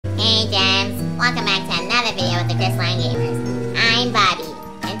welcome back to another video with the Crystalline Gamers. I'm Bobby,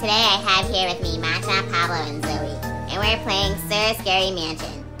 and today I have here with me Masha, Pablo, and Zoe, and we're playing Sir Scary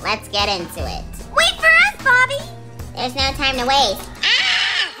Mansion. Let's get into it. Wait for us, Bobby! There's no time to waste.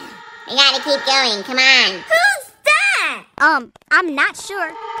 Ah! We gotta keep going, come on. Who's that? I'm not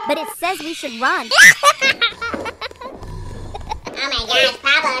sure, but it says we should run. Oh my gosh,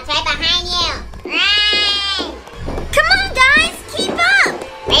 Pablo, it's right behind you. Run! Come on, guys, keep up!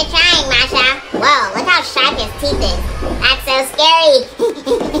 We're trying, Masha. Whoa, look how sharp his teeth is. That's so scary.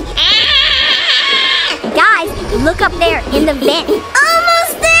 Ah! Guys, look up there in the vent.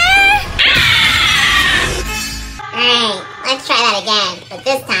 Almost there! Alright, let's try that again, but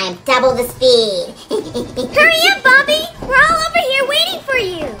this time, double the speed. Hurry up, Bobby! We're all over here waiting for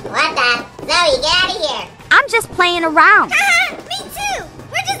you! What the? Zoe, get out of here. I'm just playing around. Haha, me too!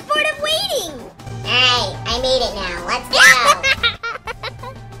 We're just bored of waiting! Alright, I made it now. Let's go.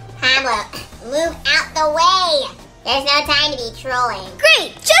 Pablo, move out the way. There's no time to be trolling. Great!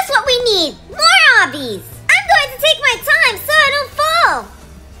 Just what we need! More obbies! I'm going to take my time so I don't fall!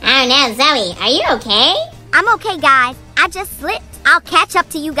 Oh no, Zoe, are you okay? I'm okay, guys. I just slipped. I'll catch up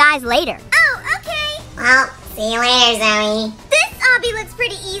to you guys later. Oh, okay! Well, see you later, Zoe. This obby looks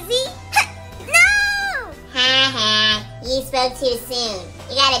pretty easy! No! Ha ha, you spoke too soon.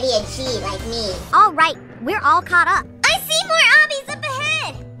 You gotta be a G like me. All right, we're all caught up. I see more obbies up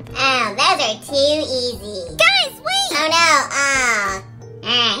ahead! Oh, those are too easy. Guys, wait! Oh no, oh.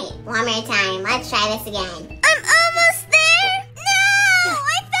 Alright, one more time. Let's try this again. I'm almost there! No!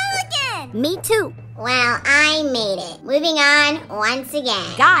 I fell again! Me too. Well, I made it. Moving on once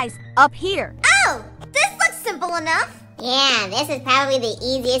again. Guys, up here. Oh! This looks simple enough! Yeah, this is probably the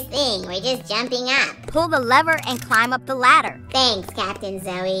easiest thing. We're just jumping up. Pull the lever and climb up the ladder. Thanks, Captain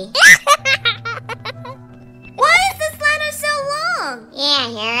Zoe. Why is this ladder so long? Yeah,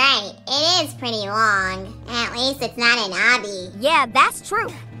 you're right. It is pretty long. At least it's not an obby. Yeah, that's true.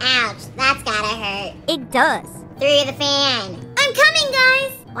 Ouch, that's gotta hurt. It does. Through the fan. I'm coming,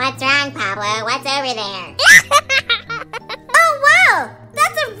 guys! What's wrong, Pablo? What's over there? Oh, wow!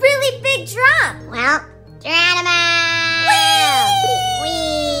 That's a really big drop! Well, Geronimo!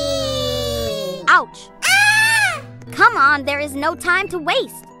 Whee! Ouch. Ah! Come on, there is no time to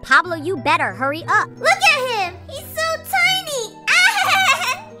waste. Pablo, you better hurry up. Look at him! He's so tiny!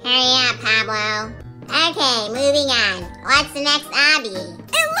 Ah! Hurry up, Pablo. Okay, moving on. What's the next obby?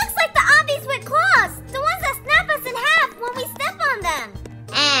 It looks like the obbies with claws! The ones that snap us in half when we step on them!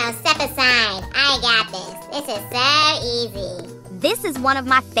 Oh, step aside. I got this. This is so easy. This is one of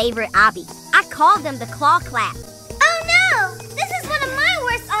my favorite obbies. I call them the claw clap. Oh no! This is one of my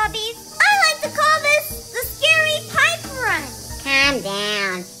worst obbies! I like to call this the scary pipe run! Calm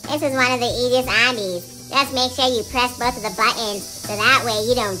down. This is one of the easiest obbies. Just make sure you press both of the buttons so that way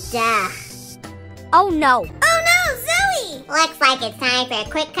you don't die. Oh no. Oh no, Zoe! Looks like it's time for a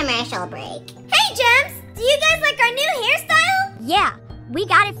quick commercial break. Hey, Gems! Do you guys like our new hairstyle? Yeah, we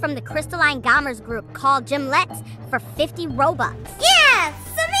got it from the Crystalline Gamerz group called GEMZ for 50 Robux. Yeah!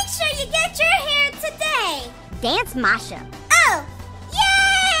 So make sure you get your hair today! Dance, Masha. Oh!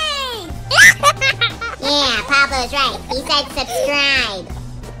 Yay! Yeah, Pablo's right. He said subscribe.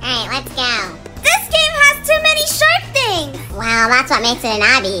 Alright, let's go. This game has too many sharp things! Well, that's what makes it an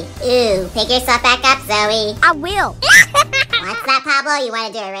obby. Ooh, pick yourself back up, Zoe. I will. What's that, Pablo? You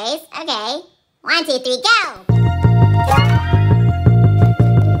want to do a race? Okay. 1, 2, 3, go!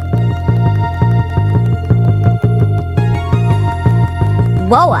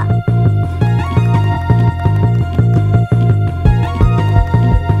 Whoa.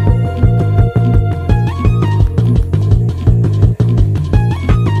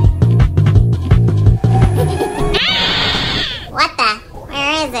 What the?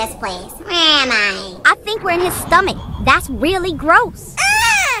 Where is this place? Where am I? I think we're in his stomach. That's really gross.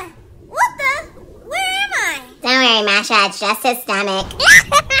 Ah! What the? Where am I? Don't worry, Masha. It's just his stomach.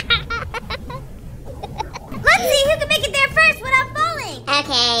 Let's see who can make it there first without falling!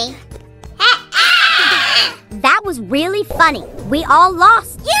 Okay. Ah! That was really funny. We all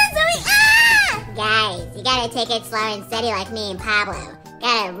lost. Yeah, Zoe! Ah! Guys, you gotta take it slow and steady like me and Pablo.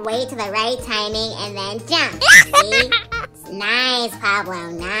 Gotta wait till the right timing and then jump. See? It's nice,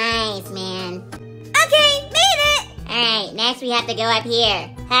 Pablo. Nice, man. Okay, made it! Alright, next we have to go up here.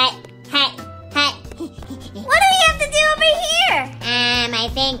 Hut, hut, hut. What do we have to do over here? I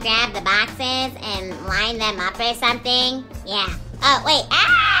think grab the boxes and line them up or something. Yeah. Oh, wait.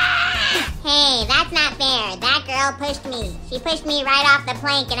 Ah! Hey, that's not fair. That girl pushed me. She pushed me right off the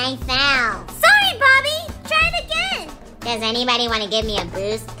plank and I fell. Sorry, Bobby! Try it again! Does anybody want to give me a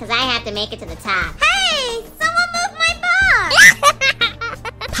boost? Because I have to make it to the top. Hey! Someone move my box!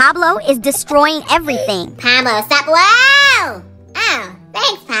 Pablo is destroying everything. Pablo, stop. Whoa! Oh,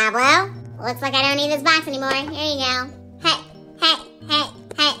 thanks, Pablo. Looks like I don't need this box anymore. Here you go. Hey.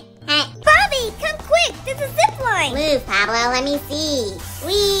 Bobby, come quick. There's a zip line. Move, Pablo. Let me see.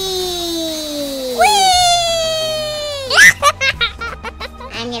 Whee! Whee!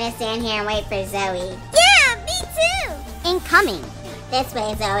 I'm gonna stand here and wait for Zoe. Yeah, me too. Incoming. This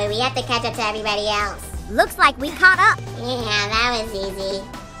way, Zoe. We have to catch up to everybody else. Looks like we caught up. Yeah, that was easy.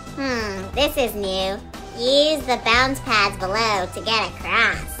 This is new. Use the bounce pads below to get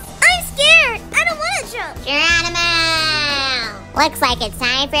across. I'm scared. I don't want to jump. Geronimo! Looks like it's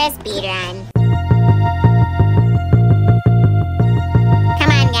time for a speed run. Come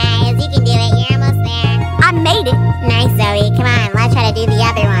on, guys. You can do it. You're almost there. I made it. Nice, Zoe. Come on. Let's try to do the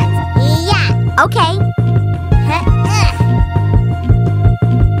other ones. Yeah! Okay.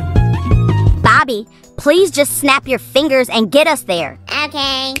 Bobby, please just snap your fingers and get us there.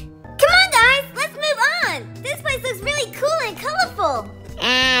 Okay. Come on, guys. Let's move on. This place looks really cool and colorful.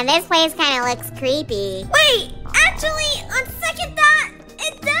 This place kind of looks creepy. Wait, actually, on second thought,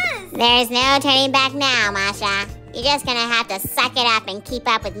 it does. There's no turning back now, Masha. You're just gonna have to suck it up and keep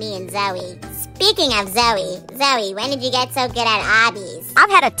up with me and Zoe. Speaking of Zoe, when did you get so good at obbies?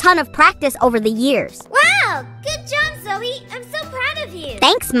 I've had a ton of practice over the years. Wow, good job, Zoe. I'm so proud of you.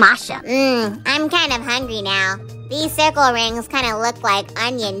 Thanks, Masha. I'm kind of hungry now. These circle rings kind of look like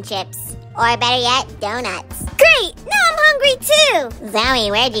onion chips. Or better yet, donuts. Great, now I'm hungry too.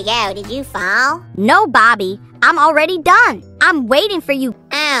 Zoe, where'd you go? Did you fall? No, Bobby. I'm already done. I'm waiting for you.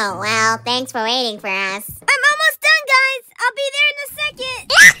 Oh, well, thanks for waiting for us. I'm almost done, guys. I'll be there in a second.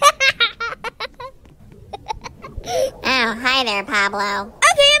 Oh, hi there, Pablo.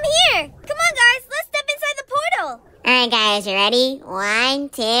 Okay, I'm here. Come on, guys. Let's step inside the portal. Alright, guys, you ready? 1,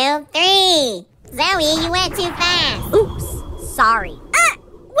 2, 3. Zoe, you went too fast. Oops, sorry.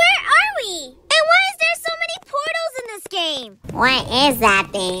 Where are we? And why is there so many portals in this game? What is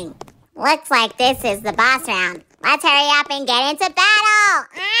that thing? Looks like this is the boss round. Let's hurry up and get into battle!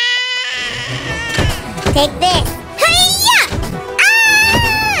 Take this. Hi-ya!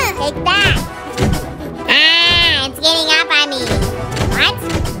 Take that. It's getting up on me. What?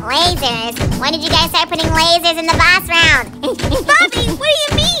 Lasers? When did you guys start putting lasers in the boss round? Bobby, what do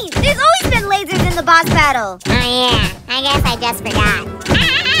you mean? There's always been lasers in the boss battle. Oh yeah, I guess I just forgot.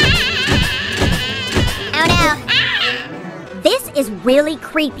 Oh no. This is really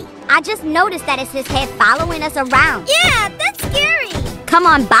creepy. I just noticed that it's his head following us around. Yeah, that's scary. Come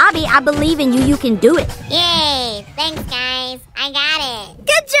on, Bobby. I believe in you. You can do it. Yay! Thanks, guys. I got it.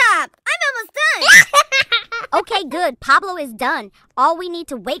 Good job. I'm almost done. Okay, good. Pablo is done. All we need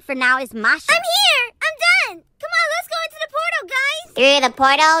to wait for now is Masha. I'm here. I'm done. Come on, let's go into the portal, guys. Through the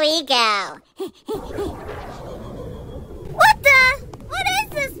portal we go. What is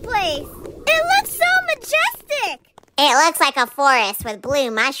this place? It looks so majestic. It looks like a forest with blue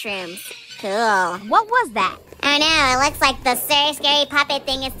mushrooms. Cool. What was that? Oh no, it looks like the Sir Scary Puppet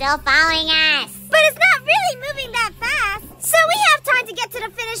thing is still following us. But it's not really moving that fast. So we have time to get to the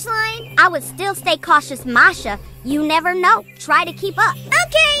finish line. I would still stay cautious, Masha. You never know. Try to keep up.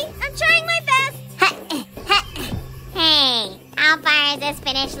 Okay, I'm trying my best. Hey, how far is this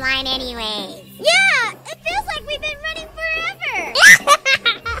finish line anyways? Yeah, it feels like we've been running forever.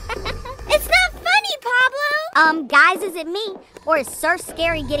 It's not funny, Pablo. Guys, is it me? Or is Sir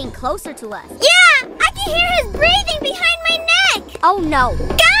Scary getting closer to us? Yeah, I can hear his breathing behind my neck. Oh no.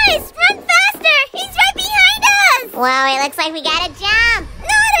 Guys, run faster. He's right behind us. Whoa, it looks like we gotta jump.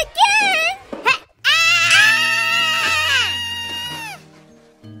 Not again.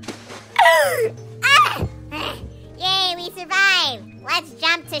 Yay, we survived. Let's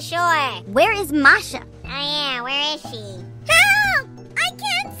jump to shore. Where is Masha? Oh yeah, where is she? Help! I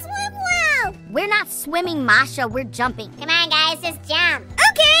can't swim well. We're not swimming, Masha. We're jumping. Come on, guys, just jump.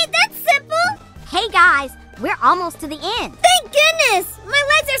 Okay, that's simple. Hey, guys. We're almost to the end. Thank goodness. My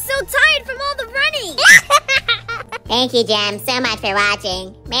legs are so tired from all the running. Thank you, Gem, so much for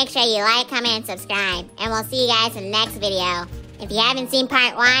watching. Make sure you like, comment, and subscribe. And we'll see you guys in the next video. If you haven't seen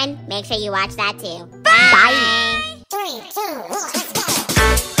part 1, make sure you watch that too. Bye. 3, 2, 1, let's go.